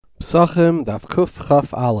Psachim daf Kuf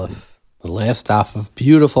Chaf Aleph. The last daf of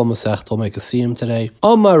beautiful Masech. We'll make a siyum today.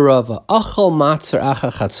 Omar Rava Achol Matzer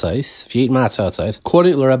Acha Chatzos. If you eat matzah chatzos,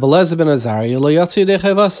 according to Rebbe Eliezer ben Azariah, Lo Yatsi Yedei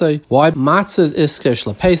Vasei. Why matzah is iskish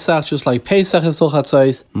la Pesach, just like Pesach is till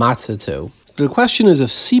Chatzos, matzah too. The question is if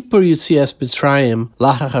Sipur Yitzias B'Tzrayim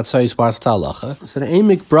Lacha Chatzos what's Talacha. So the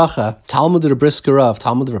Eimik Bracha, Talmud the Brisker of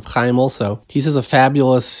Talmud the Reb Chaim also, he says a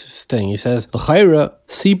fabulous thing. He says L'chayra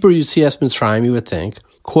Sipur Yitzias B'Tzrayim, you would think,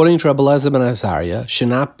 according to Rebbe Eliezer ben Azariah, should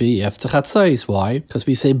not be after Chatzos. Why? Because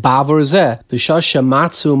we say Bavor Zeh, B'Shah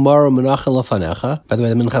Shematzu Maro Menachel Lefanecha. By the way,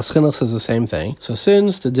 the Minchas Chinuch says the same thing. So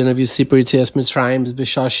since the din of Yisipur Yitzias Mitzrayim is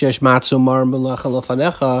B'Shah Shesh Matzu Maro Menachel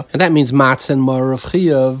Lefanecha, and that means Matzah and Maro of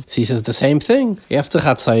Chiyav, so he says the same thing. After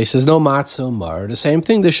Chatzos, there's no Matzu Maro. The same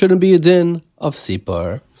thing. There shouldn't be a din of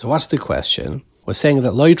Sipur. So what's the question? We're saying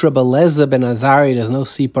that Loit Rebbe Eliezer ben Azariah, there's no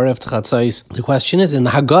Sipur after Chatzos. The question is, in the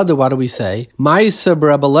Haggadah, what do we say? Ma'aser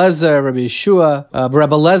Rebbe Eliezer, Rebbe Yeshua,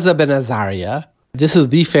 Rebbe Eliezer ben Azariah. This is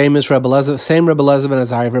the famous Rebbe Eliezer, same Rebbe Eliezer ben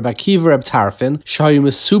Azariah, Rebbe Akiva, Rebbe Tarfin, Shayu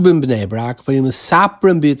Mesubim b'nei Brak, V'yu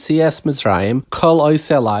Mesaprim b'Yitzias Mitzrayim, Kol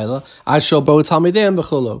Oisei Laila, Ashol Bo Talmidim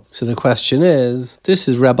v'chulu. So the question is, this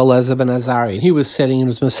is Rebbe Eliezer ben Azariah. He was sitting in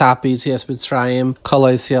his Mesapi Yitzias Mitzrayim, Kol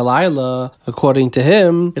Oisei Laila. According to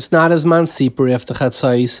him, it's not as man Sipur after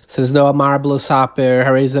Chatzos, so there's no Amar B'Lasaper,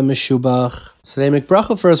 Hareza Meshubach. So the Eimik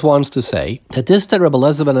Bracha first wants to say that this that Rebbe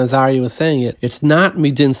Eliezer ben Azariah was saying it's not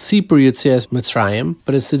midin Sipur Yitzias Mitzrayim,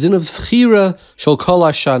 but it's the din of Schira Shel Kol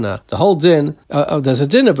Hashana. The whole din, there's a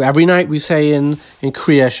din of every night we say in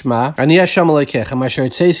Kriya Shema, Ani Hashem Elokeichem, Asher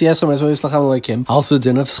Yitzeis Yeshem Ezo Yislachem Elokim. Also the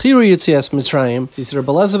din of Schira Yitzias Mitzrayim. So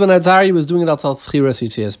Rebbe Eliezer ben Azariah was doing it outside Schira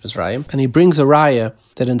Yitzias Mitzrayim, and he brings a raya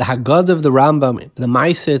that in the Haggadah of the Rambam, the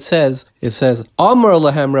Maaseh, it says, Amar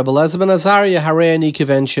Lahem Rebbe Eliezer ben Azariah Harei Ani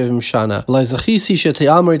Kiven Shivim Shana.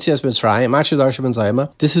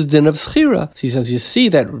 This is din of Schira. So he says, you see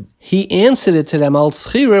that he answered it to them, Al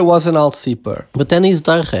Schira, it wasn't Al Sipur. But then he's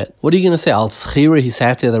Darchet. What are you going to say? Al Schira, he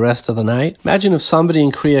sat there the rest of the night? Imagine if somebody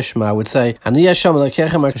in Kriya Shema would say, Ani Hashem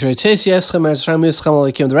Elokeichem, Asher Yitzeis Yeshem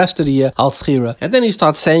Elokim, the rest of the year, Al Schira. And then he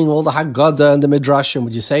starts saying all the Haggadah and the Midrashim.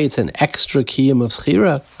 Would you say it's an extra kiyum of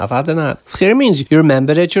Schira? Avada not. Schira means you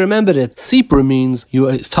remembered it, Sipur means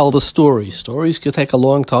you tell the story. Stories could take a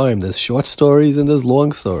long time. There's short stories and there's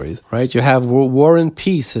long stories, right? You have War and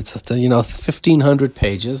Peace. It's 1,500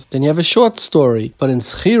 pages. Then you have a short story. But in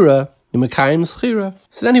Schira, you Mekayim Schira.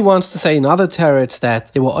 So then he wants to say in other teretz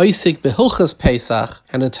that they were Oisik Behilchas Pesach,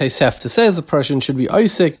 and the Tosefta says a person should be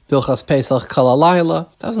Oisik Behilchas Pesach Kol Halayla.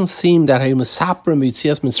 Doesn't seem that Hayu Mesaprim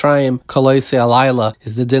B'Yitzias Mitzrayim Kol Oisei Halayla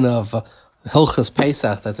is the din of Hilchas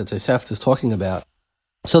Pesach that the Tosefta is talking about.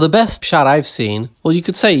 So the best shot I've seen, well, you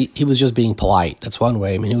could say he was just being polite. That's one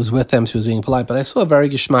way. I mean, he was with them, so he was being polite. But I saw a very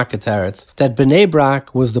geschmack teretz that Bnei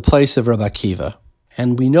Brak was the place of Rabbi Akiva.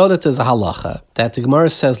 And we know that there's a halacha that the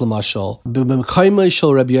Gemara says, L'mashal, B'mekaymei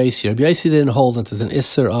shel Rabbi Yosi. Rabbi Yosi didn't hold that there's an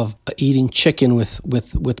isser of eating chicken with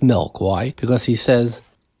milk. Why? Because he says,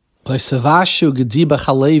 he says a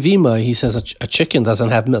chicken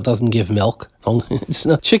doesn't give milk.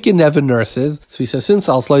 Chicken never nurses. So he says, since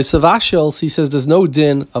he says there's no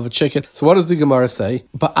din of a chicken. So what does the Gemara say?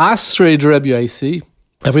 But Asrei Rabbi Yosi,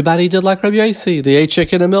 everybody did like Rabbi Yosi. They ate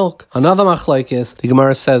chicken and milk. Another machlekes, the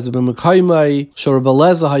Gemara says, he held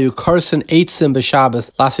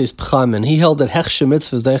that hechshe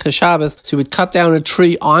mitzvahs deiche Shabbos, so he would cut down a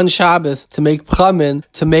tree on Shabbos to make pchamin,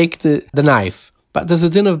 to make the knife. But there's a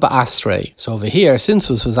din of Ba'asrei. So over here, since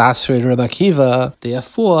this was Asrei to Rebbe Akiva,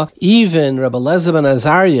 therefore, even Rebbe Eliezer ben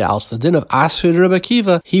Azariah, also the din of Asrei to Rebbe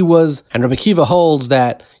Akiva, and Rebbe Akiva holds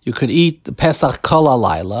that you could eat the Pesach Kol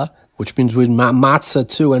Halayla, which means with matzah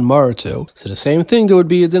too and maror too. So the same thing, there would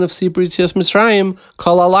be a din of Sipur Yitzias Mitzrayim,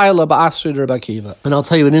 Kol Halayla Ba'asrei to Rebbe Akiva. And I'll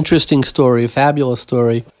tell you an interesting story, a fabulous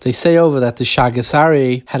story. They say over that the Shagas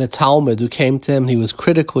Ari had a Talmud who came to him, he was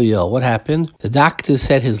critically ill. What happened? The doctor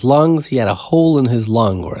said his lungs, he had a hole in his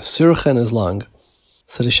lung, or a sircha in his lung.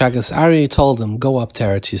 So the Shagas Ari told him, go up to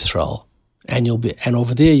Eretz Yisrael. And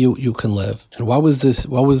over there you can live. And what was the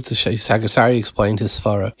Shagas Ari explained his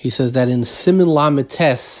svara? He says that in Simin Lamed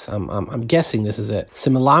Tes, I'm guessing this is it.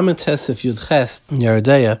 Simin Lamed Tes of Yud Ches in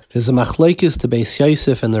Yeridea, there's a machlokes to Beis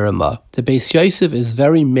Yosef and the Ramah. The Beis Yosef is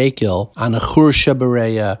very makil on a chur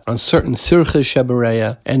shebareya, on certain sirchas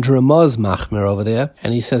shebareya, and Ramah's machmir over there.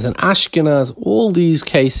 And he says in Ashkenaz, all these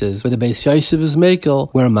cases where the Beis Yosef is makil,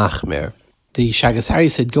 we're machmir. The Shagas Ari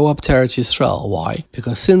said, go up to Eretz Yisrael. Why?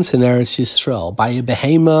 Because since in Eretz Yisrael, by a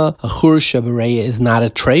behema, a chur shebareya is not a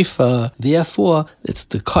treifa, therefore, it's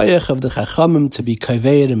the koyach of the chachamim to be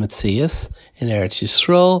kaveyed and metzias. in Eretz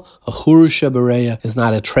Yisrael, a churusha bereya is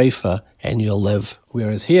not a treifa, and you'll live.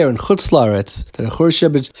 Whereas here in Chutz La'aretz, the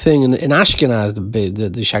churusha thing in Ashkenaz,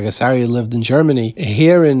 the Shagasari lived in Germany.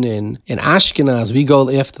 Here in Ashkenaz, we go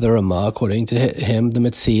after the Ramah. According to him, the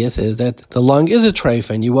Metzias is that the lung is a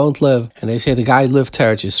treifa, and you won't live. And they say the guy lived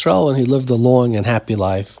Eretz Yisrael, and he lived a long and happy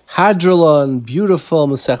life. Hadrolon, beautiful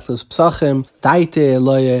Masechtas Psachim, Daite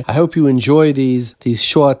Eloye. I hope you enjoy these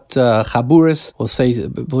short chaburas. We'll say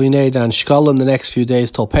B'linei Dan Shkolim the next few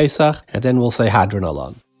days till Pesach, and then we'll say Hadron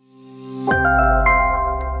Alon.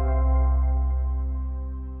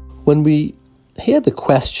 When we hear the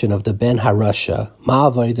question of the Ben Harasha,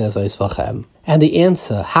 Ma Avodah Zos V'chem, and the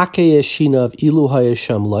answer, Hake Yeshinav Ilu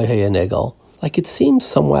Hayasham Lo Hayanegel, like it seems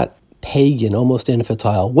somewhat pagan, almost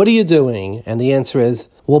infantile. What are you doing? And the answer is,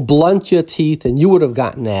 we'll blunt your teeth and you would have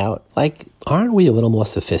gotten out. Like, aren't we a little more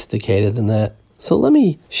sophisticated than that? So let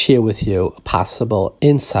me share with you a possible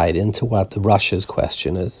insight into what the Rasha's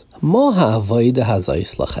question is. Ma Avodah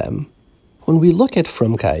Zos V'chem. When we look at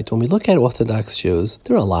Frumkeit, when we look at Orthodox Jews,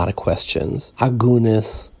 there are a lot of questions.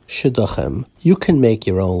 Agunis, Shidduchim. You can make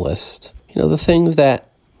your own list. The things that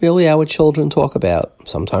really our children talk about.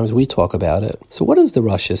 Sometimes we talk about it. So what is the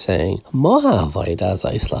Rasha saying? Ma avodah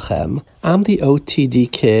zos lachem. I'm the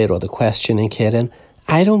OTD kid or the questioning kid, and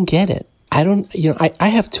I don't get it. I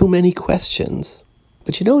have too many questions.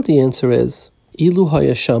 But you know what the answer is? Ilu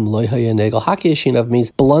hayasham loy hayanegel. Hake yeshinav means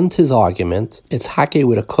blunt his argument. It's hake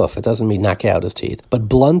with a kuf. It doesn't mean knock out his teeth. But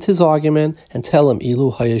blunt his argument and tell him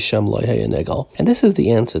ilu hayasham loy hayanegel. And this is the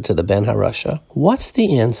answer to the Ben Harasha. What's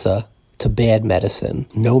the answer to bad medicine?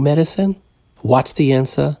 No medicine? What's the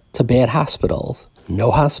answer to bad hospitals?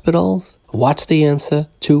 No hospitals? What's the answer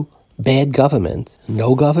to bad government?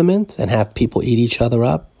 No government and have people eat each other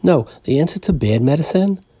up? No, the answer to bad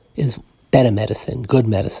medicine is better medicine, good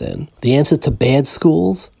medicine. The answer to bad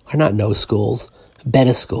schools are not no schools,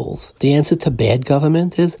 better schools. The answer to bad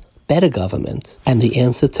government is better government. And the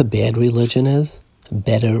answer to bad religion is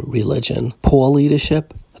better religion. Poor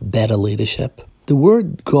leadership, better leadership. The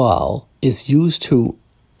word gal is used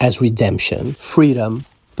as redemption, freedom,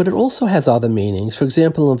 but it also has other meanings. For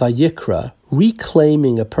example, in Vayikra,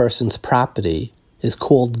 reclaiming a person's property is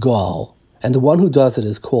called gal, and the one who does it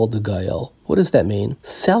is called the gael. What does that mean?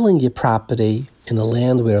 Selling your property in a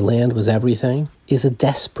land where land was everything is a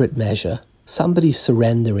desperate measure. Somebody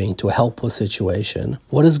surrendering to a helpless situation.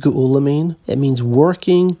 What does geula mean? It means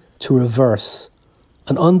working to reverse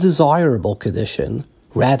an undesirable condition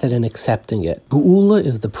rather than accepting it. Geula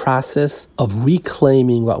is the process of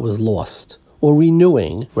reclaiming what was lost, or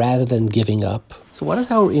renewing rather than giving up. So what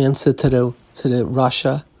is our answer to the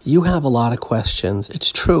Rasha? You have a lot of questions.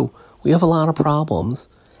 It's true. We have a lot of problems.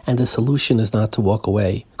 And the solution is not to walk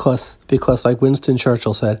away. Because like Winston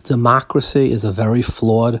Churchill said, democracy is a very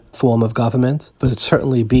flawed form of government, but it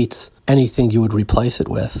certainly beats anything you would replace it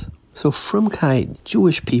with. So Frumkeit,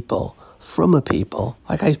 Jewish people, Fruma people,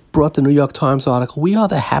 like I brought the New York Times article, we are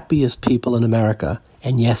the happiest people in America.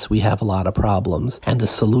 And yes, we have a lot of problems. And the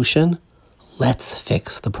solution? Let's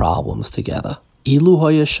fix the problems together. Ilu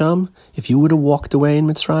hayasham, if you would have walked away in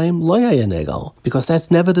Mitzrayim, lo hayanegel, because that's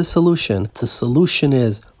never the solution. The solution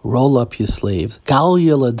is roll up your sleeves. Gal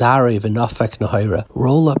yeladari v'nafek nahira.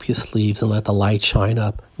 Roll up your sleeves and let the light shine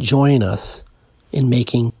up. Join us in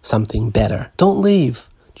making something better. Don't leave.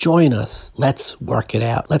 Join us. Let's work it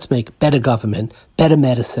out. Let's make better government, better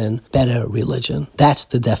medicine, better religion. That's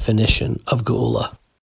the definition of geula.